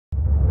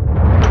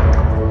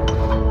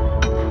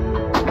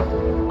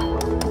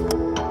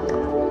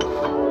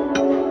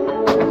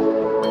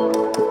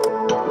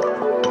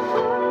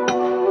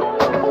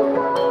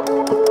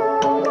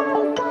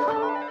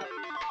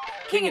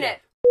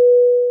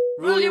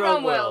your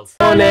own world.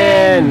 Morning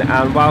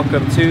and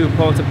welcome to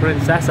Puerto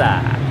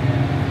Princesa.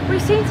 We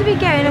seem to be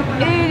getting up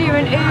earlier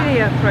and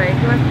earlier, Craig.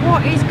 Like,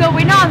 what is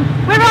going on?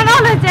 We're on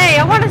holiday,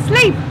 I want to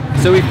sleep.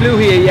 So we flew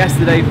here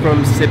yesterday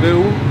from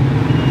Cebu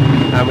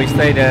and we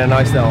stayed in a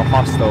nice little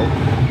hostel.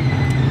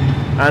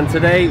 And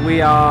today we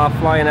are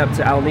flying up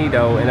to El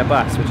Nido in a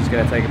bus, which is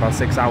going to take about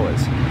 6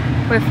 hours.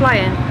 We're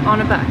flying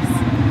on a bus.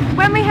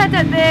 When we head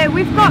up there,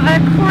 we've got a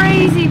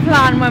crazy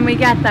plan when we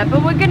get there,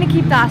 but we're going to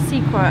keep that a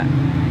secret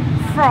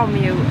from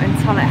you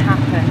until it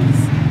happens.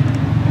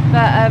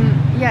 But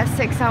yeah,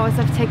 6 hours.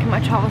 I've taken my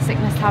travel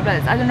sickness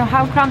tablets. I don't know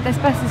how cramped this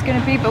bus is going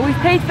to be, but we've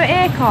paid for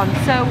aircon,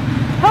 so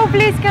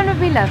hopefully it's going to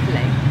be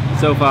lovely.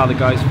 So far the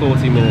guy's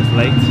 40 minutes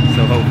late,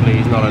 so hopefully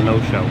he's not a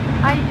no-show.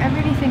 I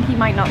really think he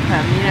might not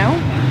come, you know?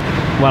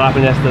 What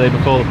happened yesterday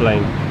before the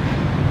plane?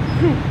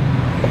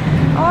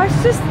 Oh,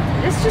 it's just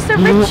a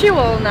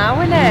ritual now,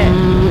 isn't it?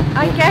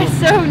 I get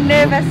so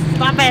nervous.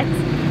 Stop it.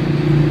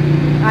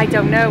 I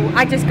don't know.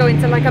 I just go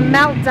into like a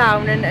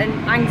meltdown and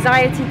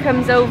anxiety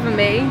comes over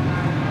me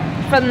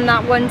from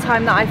that one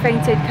time that I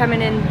fainted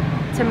coming in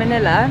to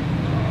Manila,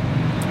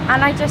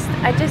 and I just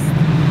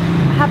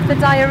have the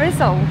diarrhea.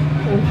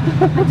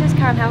 I just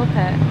can't help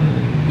it.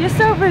 You're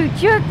so rude.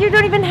 You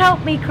don't even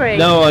help me, Craig.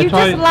 No, you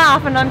just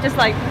laugh and I'm just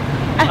like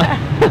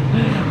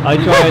I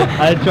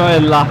try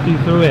and laugh you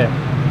through it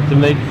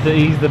to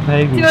ease the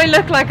pain. Do I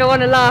look like I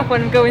want to laugh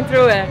when I'm going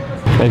through it?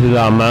 This is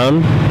our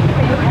man.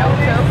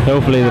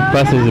 Hopefully the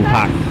bus isn't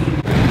packed.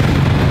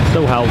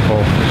 So helpful.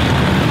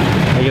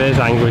 Look at this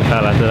angry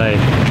fella today.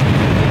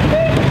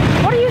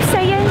 What are you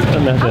saying?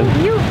 Nothing.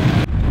 Oh, you.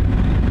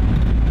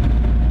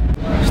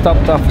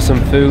 Stopped off for some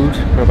food.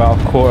 We're about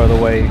a quarter of the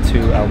way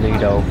to El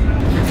Nido.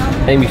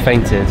 Amy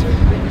fainted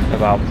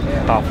about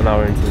half an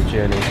hour into the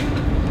journey.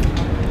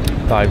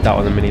 Dived out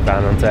of the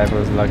minivan onto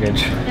everyone's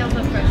luggage.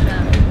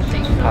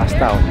 Passed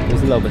out. It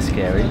was a little bit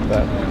scary,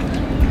 but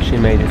she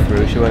made it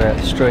through. She went a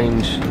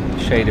strange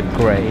shade of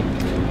grey.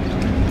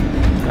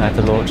 I had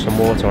to launch some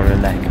water on her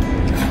neck,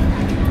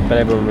 but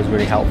everyone was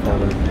really helpful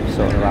and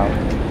sorted her out.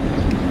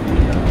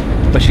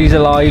 But she's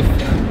alive.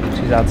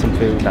 She's had some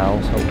food now,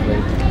 so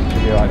hopefully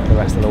she'll be alright for the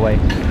rest of the way.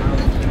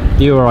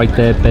 You alright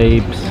there,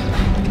 babes?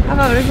 I'm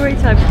having a great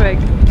time, Craig.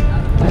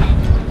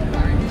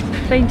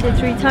 Fainted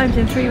 3 times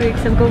in 3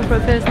 weeks. I'm going for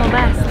a personal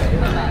best.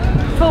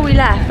 Before we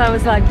left, I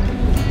was like,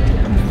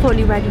 I'm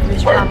fully ready for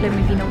this travelling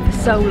we've been on for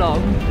so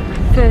long.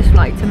 First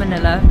flight to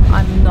Manila,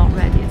 I'm not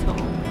ready at all.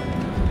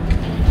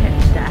 Hit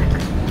the deck.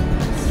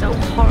 So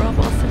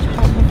horrible, such a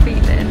horrible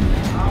feeling.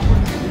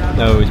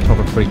 No, it's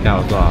proper freak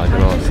out as well. I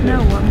just know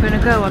I'm gonna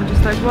go. I'm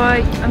just like,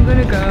 right, I'm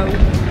gonna go.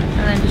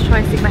 And then just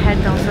try to stick my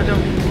head down so I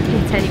don't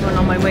hit anyone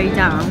on my way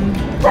down.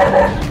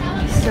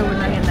 It's so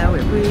annoying though,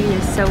 it really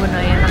is so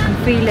annoying. I can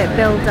feel it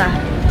build up.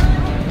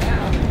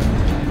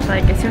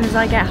 Like, as soon as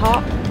I get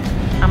hot,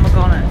 I'm a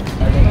goner.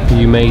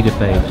 You made it,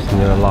 babes, and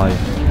you're alive.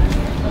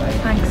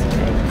 Thanks,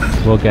 babes.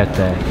 We'll get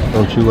there,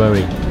 don't you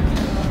worry.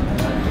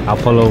 I'll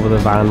pull over the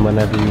van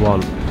whenever you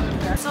want.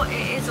 So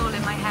it is all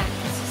in my head,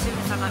 because as soon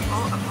as I'm like,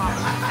 oh, I'm part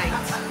of that fate,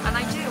 and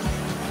I do.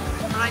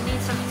 But I need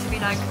something to be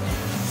like,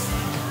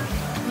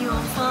 you're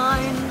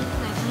fine,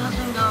 there's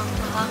nothing going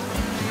to happen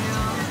to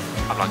you.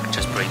 I'm like,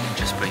 just breathe,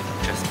 just breathe,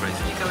 just breathe.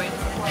 You go in,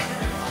 yeah,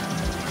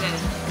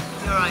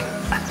 you're right.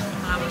 And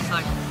I was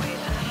like, where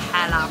the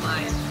hell am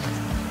I?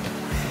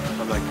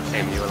 I'm like,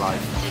 Amy, you're alive.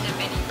 In a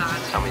minivan.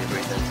 Tell me you're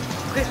breathing.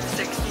 With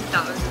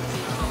 60,000 people.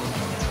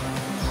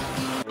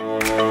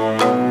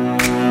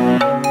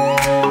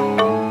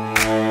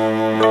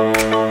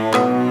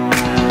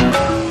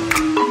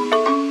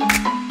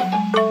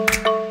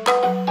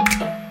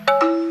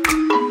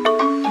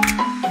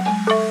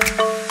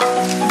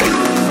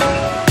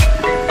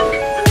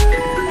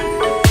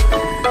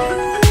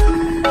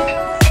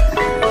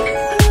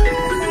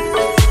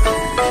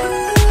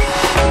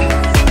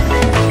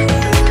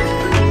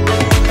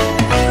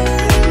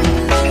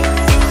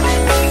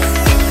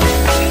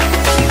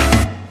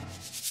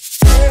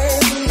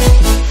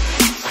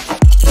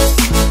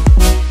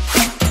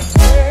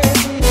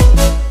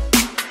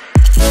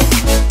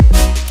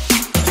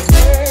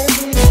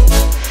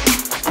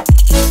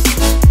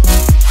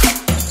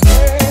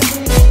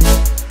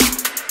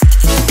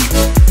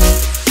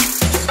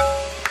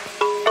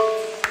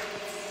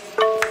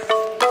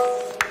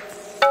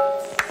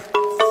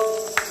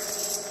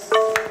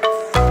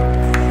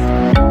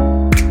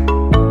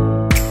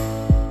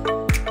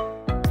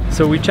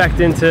 So we checked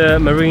into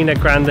Marina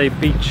Grande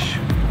Beach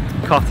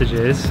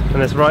cottages,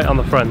 and it's right on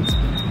the front,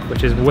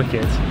 which is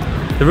wicked.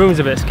 The room's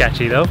a bit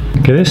sketchy though.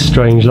 Look at this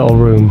strange little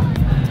room.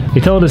 He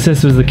told us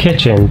this was the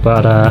kitchen,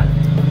 but I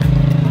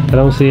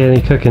don't see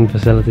any cooking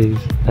facilities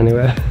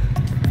anywhere.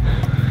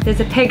 There's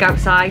a pig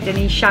outside and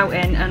he's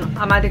shouting, and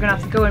I'm either gonna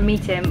have to go and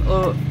meet him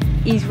or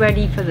he's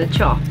ready for the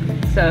chop.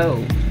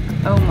 So,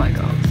 oh my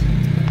god.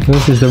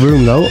 This is the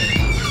room though.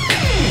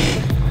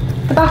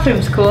 The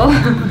bathroom's cool.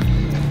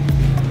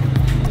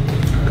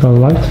 Got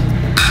lights?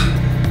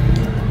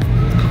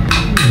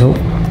 Nope.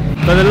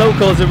 But the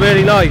locals are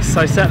really nice.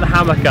 I set the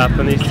hammock up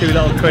and these two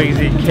little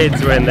crazy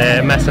kids were in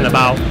there messing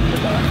about.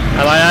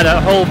 And I had a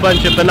whole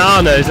bunch of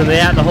bananas and they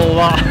ate the whole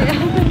lot. Yeah,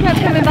 they kept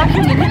coming back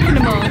and you're nicking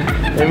them all.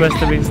 They must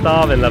have been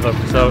starving, love them.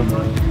 So,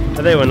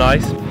 but they were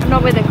nice. I'm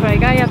not with it,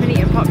 Craig. I haven't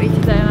eaten properly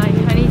today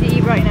and I need to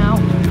eat right now.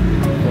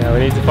 Yeah, we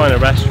need to find a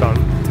restaurant.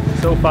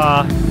 So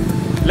far,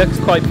 it looks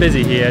quite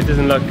busy here. It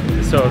doesn't look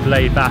as sort of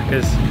laid back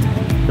as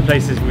the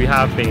places we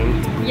have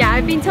been. Yeah,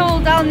 I've been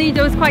told El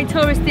Nido is quite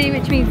touristy,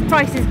 which means the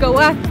prices go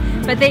up.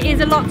 But there is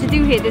a lot to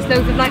do here. There's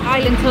loads of like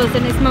island tours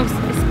and it's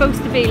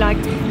supposed to be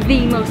like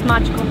the most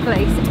magical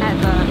place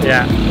ever.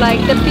 Yeah. Like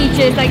the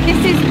beaches, like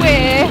this is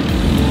where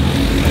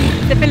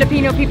the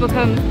Filipino people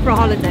come for a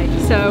holiday.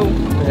 So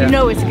you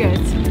know it's good.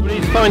 We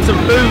need to find some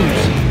food.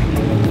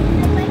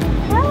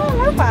 Oh,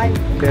 no bye.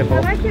 Careful. I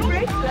like your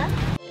bracelet.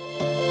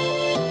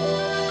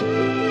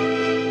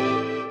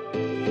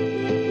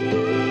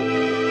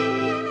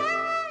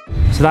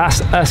 So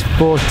that's us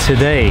for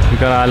today. We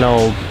got our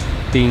little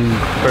bean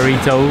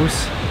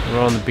burritos. We're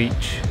on the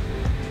beach.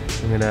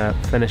 We're gonna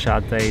finish our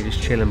day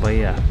just chilling by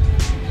here.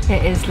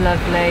 It is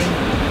lovely.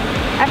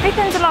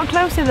 Everything's a lot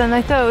closer than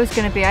I thought it was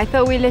going to be. I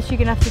thought we were literally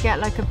going to have to get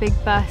like a big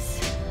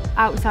bus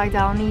outside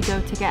El Nido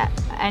to get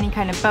any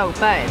kind of boat,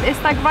 but it's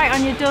like right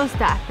on your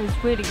doorstep. It's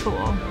really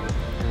cool.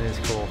 It is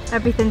cool.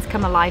 Everything's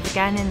come alive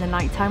again in the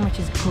night time, which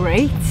is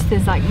great.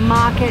 There's like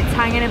markets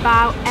hanging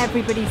about,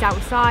 everybody's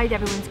outside,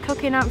 everyone's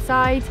cooking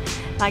outside,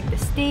 like the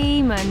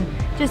steam and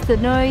just the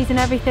noise and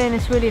everything.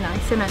 It's really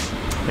nice, isn't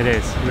it? It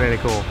is really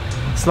cool.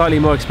 Slightly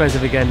more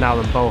expensive again now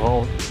than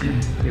Bohol.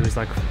 It was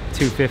like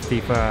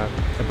 $2.50 for a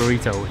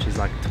burrito, which is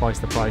like twice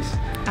the price.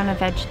 And a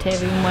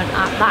vegetarian one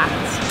at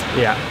that.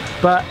 Yeah,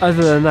 but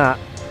other than that,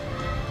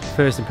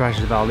 first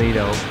impressions of El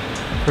Nido,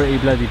 pretty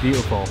bloody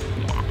beautiful.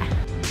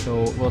 Yeah.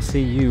 So we'll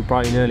see you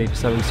bright and early for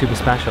something super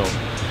special.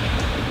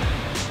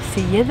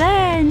 See you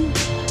then.